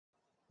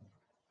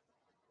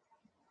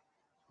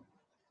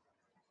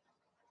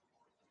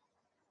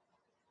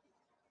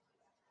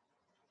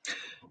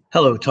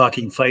Hello,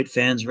 Talking Fight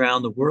fans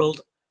around the world.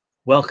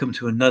 Welcome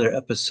to another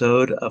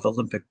episode of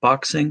Olympic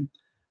Boxing,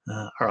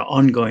 our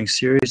ongoing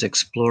series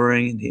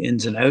exploring the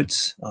ins and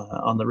outs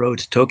on the road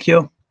to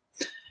Tokyo.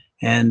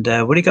 And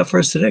what do you got for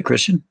us today,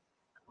 Christian?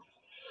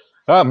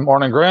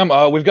 Morning,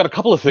 Graham. We've got a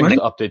couple of things Morning.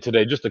 to update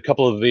today. Just a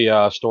couple of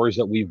the stories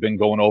that we've been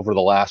going over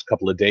the last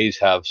couple of days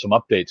have some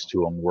updates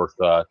to them worth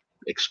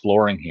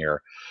exploring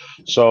here.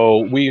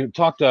 So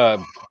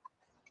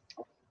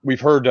we've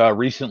heard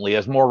recently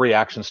as more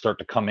reactions start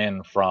to come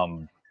in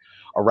from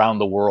around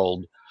the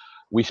world.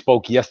 We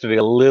spoke yesterday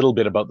a little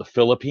bit about the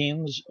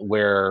Philippines,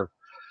 where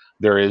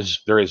there is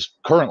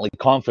currently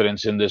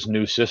confidence in this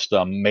new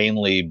system,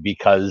 mainly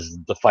because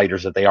the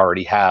fighters that they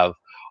already have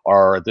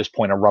are at this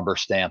point a rubber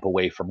stamp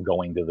away from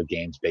going to the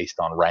games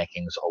based on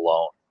rankings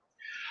alone.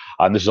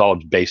 And this is all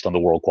based on the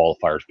world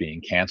qualifiers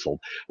being canceled.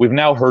 We've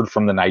now heard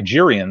from the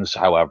Nigerians,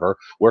 however,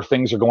 where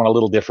things are going a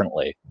little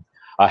differently.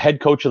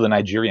 Head coach of the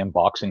Nigerian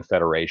Boxing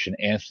Federation,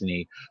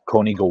 Anthony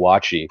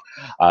Konigawachi,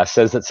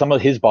 says that some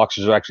of his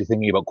boxers are actually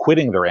thinking about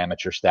quitting their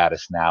amateur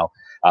status now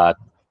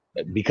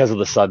because of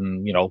the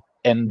sudden,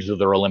 end to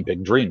their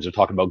Olympic dreams. They're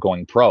talking about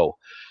going pro.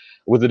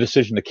 With the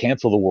decision to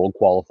cancel the world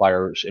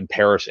qualifiers in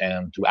Paris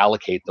and to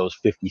allocate those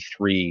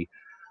 53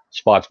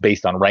 spots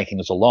based on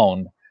rankings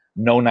alone,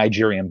 no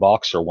Nigerian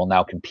boxer will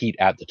now compete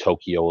at the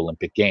Tokyo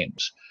Olympic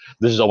Games.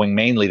 This is owing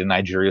mainly to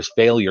Nigeria's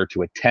failure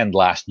to attend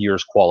last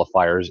year's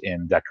qualifiers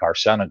in Dakar,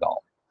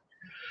 Senegal.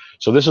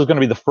 So this is going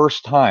to be the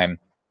first time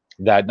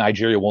that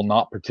Nigeria will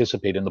not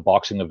participate in the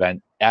boxing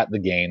event at the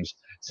Games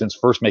since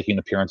first making an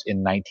appearance in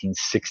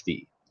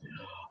 1960.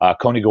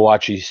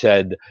 Konigawachi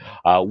said,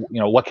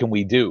 what can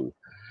we do?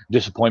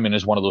 Disappointment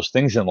is one of those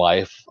things in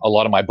life. A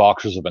lot of my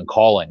boxers have been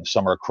calling.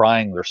 Some are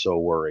crying, they're so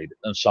worried.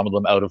 And some of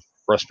them, out of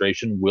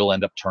frustration, will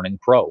end up turning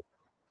pro.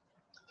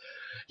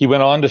 He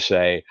went on to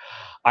say,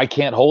 I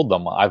can't hold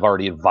them. I've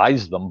already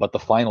advised them, but the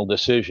final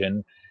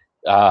decision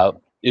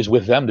is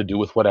with them to do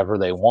with whatever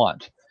they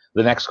want.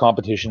 The next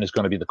competition is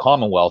going to be the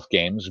Commonwealth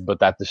Games, but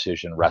that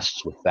decision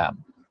rests with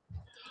them.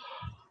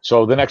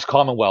 So the next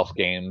Commonwealth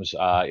Games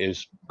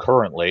is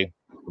currently,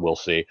 we'll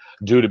see,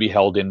 due to be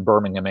held in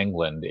Birmingham,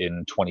 England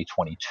in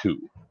 2022.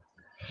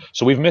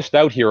 So we've missed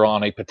out here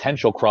on a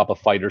potential crop of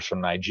fighters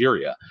from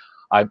Nigeria.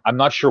 I'm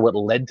not sure what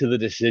led to the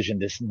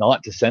decision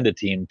not to send a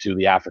team to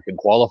the African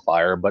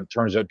qualifier, but it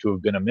turns out to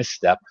have been a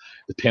misstep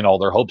to pin all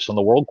their hopes on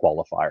the world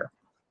qualifier.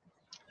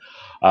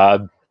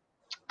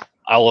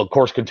 I'll, of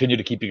course, continue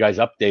to keep you guys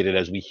updated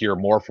as we hear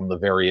more from the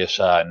various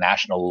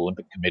national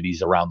Olympic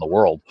committees around the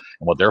world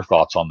and what their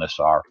thoughts on this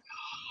are.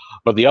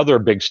 But the other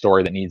big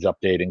story that needs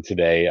updating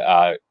today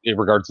in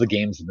regards to the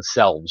games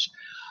themselves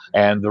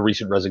and the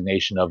recent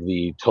resignation of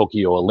the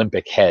Tokyo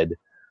Olympic head.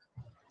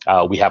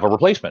 We have a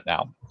replacement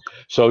now.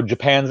 So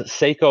Japan's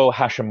Seiko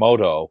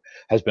Hashimoto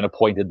has been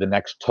appointed the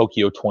next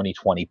Tokyo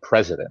 2020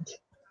 president.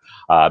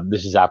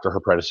 This is after her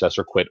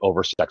predecessor quit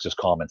over sexist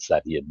comments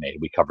that he had made.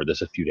 We covered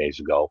this a few days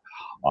ago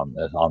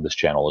on this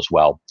channel as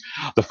well.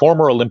 The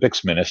former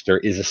Olympics minister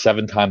is a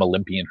 7-time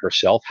Olympian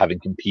herself, having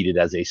competed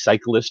as a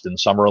cyclist in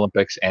Summer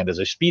Olympics and as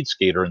a speed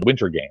skater in the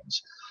Winter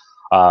Games.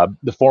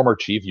 The former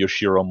chief,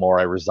 Yoshiro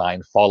Mori,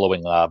 resigned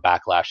following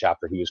backlash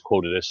after he was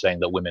quoted as saying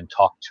that women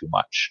talk too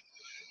much.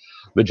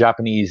 The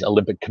Japanese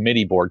Olympic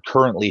Committee Board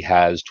currently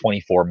has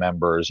 24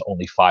 members,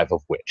 only 5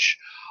 of which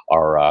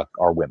are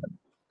women.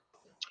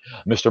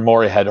 Mr.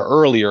 Mori had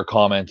earlier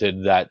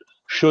commented that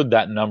should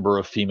that number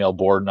of female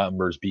board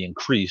members be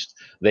increased,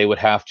 they would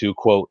have to,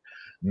 quote,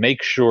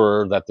 make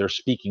sure that their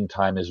speaking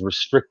time is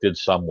restricted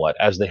somewhat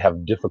as they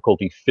have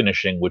difficulty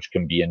finishing, which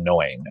can be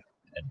annoying,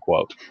 end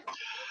quote.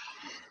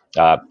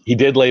 He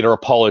did later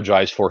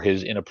apologize for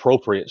his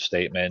inappropriate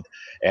statement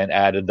and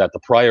added that the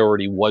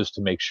priority was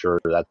to make sure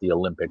that the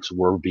Olympics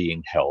were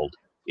being held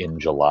in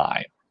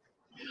July.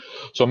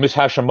 So Ms.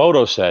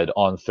 Hashimoto said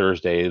on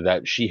Thursday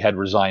that she had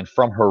resigned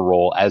from her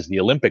role as the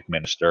Olympic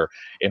minister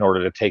in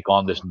order to take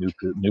on this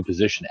new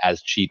position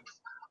as chief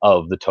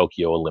of the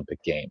Tokyo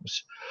Olympic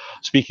Games.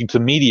 Speaking to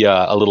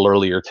media a little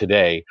earlier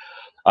today,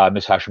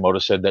 Ms.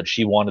 Hashimoto said that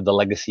she wanted the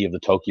legacy of the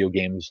Tokyo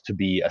Games to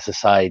be a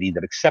society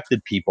that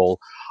accepted people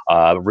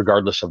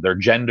regardless of their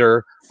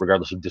gender,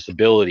 regardless of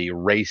disability,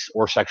 race,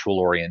 or sexual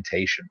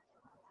orientation.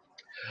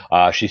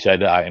 She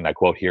said, and I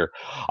quote here,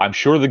 I'm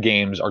sure the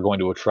games are going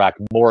to attract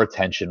more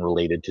attention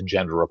related to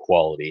gender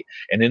equality.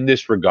 And in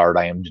this regard,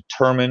 I am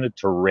determined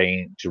to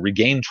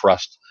regain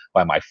trust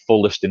by my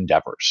fullest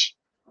endeavors.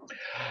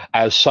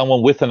 As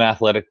someone with an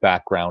athletic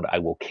background, I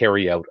will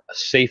carry out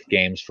safe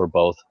games for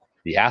both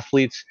the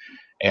athletes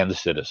and the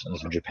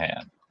citizens of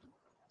Japan.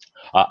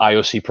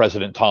 IOC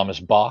President Thomas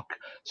Bach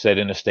said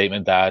in a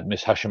statement that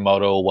Ms.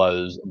 Hashimoto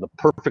was the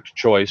perfect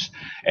choice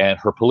and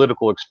her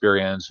political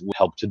experience will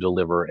help to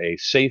deliver a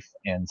safe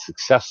and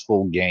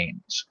successful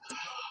games.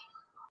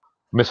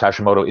 Ms.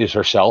 Hashimoto is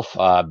herself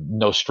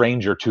no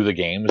stranger to the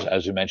games.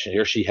 As we mentioned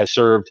here, she has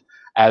served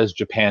as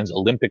Japan's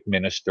Olympic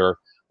minister,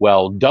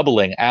 while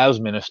doubling as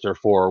Minister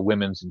for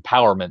Women's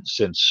Empowerment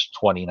since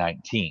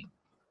 2019.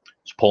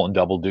 She's pulling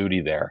double duty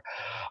there.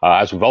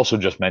 As we've also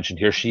just mentioned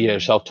here, she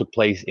herself took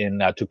part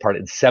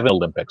in 7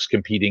 Olympics,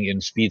 competing in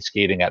speed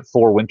skating at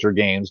 4 Winter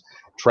Games,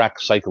 track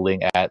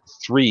cycling at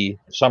 3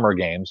 Summer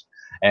Games,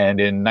 and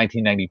in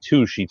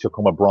 1992 she took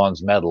home a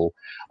bronze medal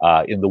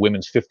in the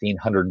women's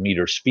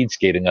 1500-meter speed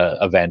skating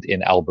event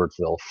in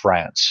Albertville,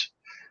 France.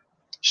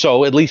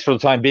 So, at least for the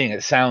time being,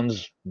 it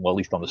sounds, well, at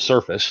least on the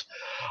surface,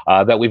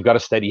 that we've got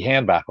a steady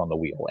hand back on the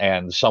wheel,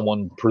 and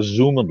someone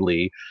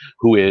presumably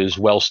who is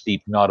well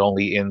steeped not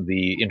only in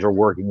the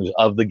interworkings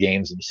of the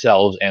games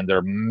themselves and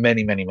their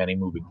many, many, many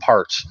moving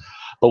parts,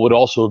 but would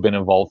also have been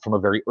involved from a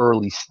very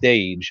early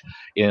stage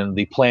in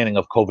the planning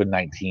of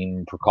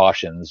COVID-19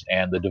 precautions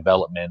and the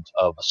development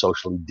of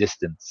socially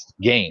distanced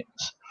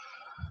games.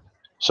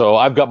 So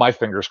I've got my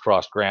fingers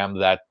crossed, Graham,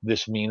 that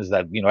this means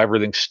that,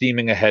 everything's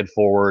steaming ahead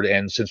forward.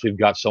 And since we've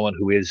got someone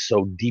who is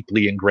so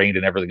deeply ingrained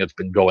in everything that's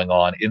been going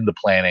on in the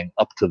planning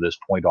up to this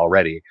point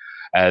already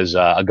as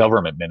a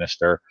government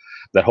minister,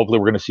 that hopefully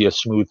we're going to see a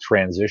smooth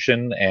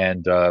transition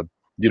and,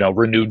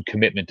 renewed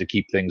commitment to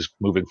keep things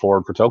moving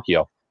forward for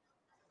Tokyo.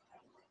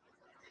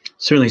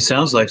 Certainly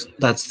sounds like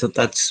that's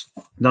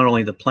not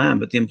only the plan,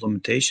 but the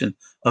implementation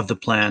of the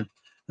plan,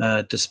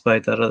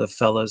 despite that other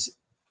fella's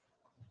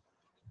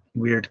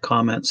weird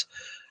comments.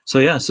 So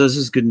this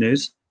is good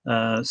news.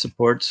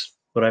 Supports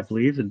what I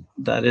believe, and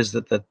that is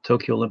that the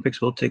Tokyo Olympics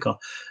will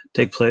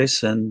take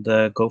place and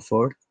go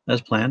forward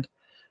as planned.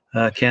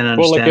 Can't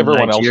understand like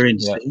everyone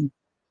Nigerians. else, yeah.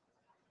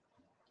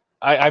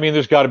 I mean,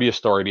 there's got to be a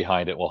story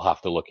behind it. We'll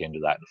have to look into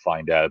that and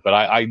find out. But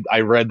I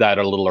read that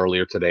a little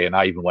earlier today, and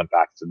I even went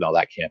back and said, no,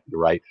 that can't be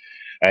right.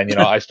 And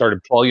I started,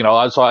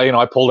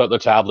 I pulled out the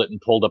tablet and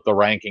pulled up the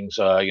rankings,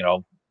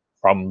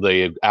 from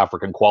the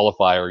African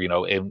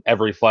qualifier, in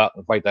every fight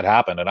that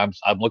happened, and I'm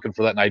looking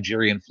for that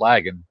Nigerian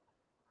flag, and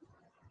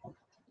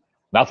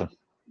nothing.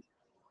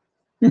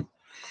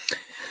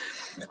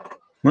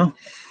 Well,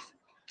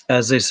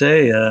 as they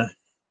say,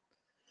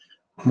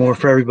 more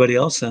for everybody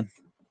else then.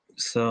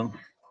 So,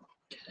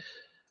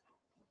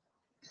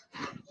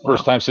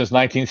 first time since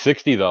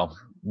 1960, though,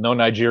 no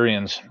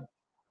Nigerians.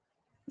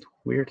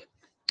 Weird.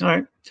 All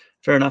right,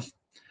 fair enough.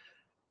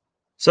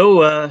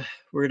 So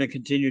we're going to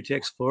continue to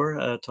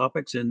explore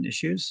topics and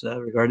issues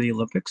regarding the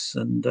Olympics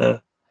and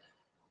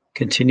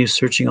continue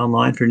searching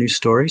online for new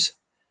stories.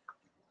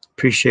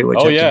 Appreciate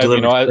what you have to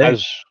deliver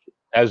today.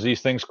 As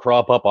these things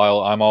crop up,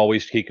 I'm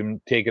always taking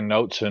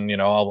notes,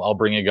 and I'll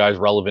bring you guys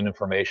relevant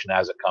information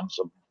as it comes,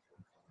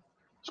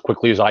 as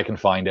quickly as I can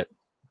find it.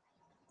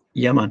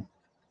 Yeah, man.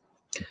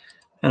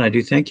 And I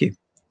do thank you,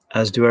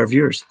 as do our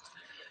viewers.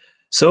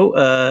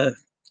 So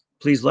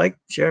please like,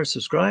 share,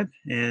 subscribe,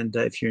 and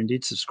if you're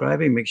indeed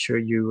subscribing, make sure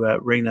you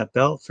ring that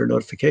bell for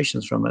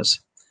notifications from us.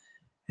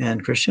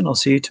 And Christian, I'll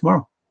see you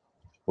tomorrow.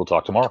 We'll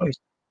talk tomorrow.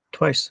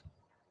 Twice.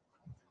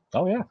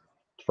 Oh yeah,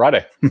 it's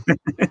Friday.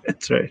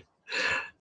 That's right.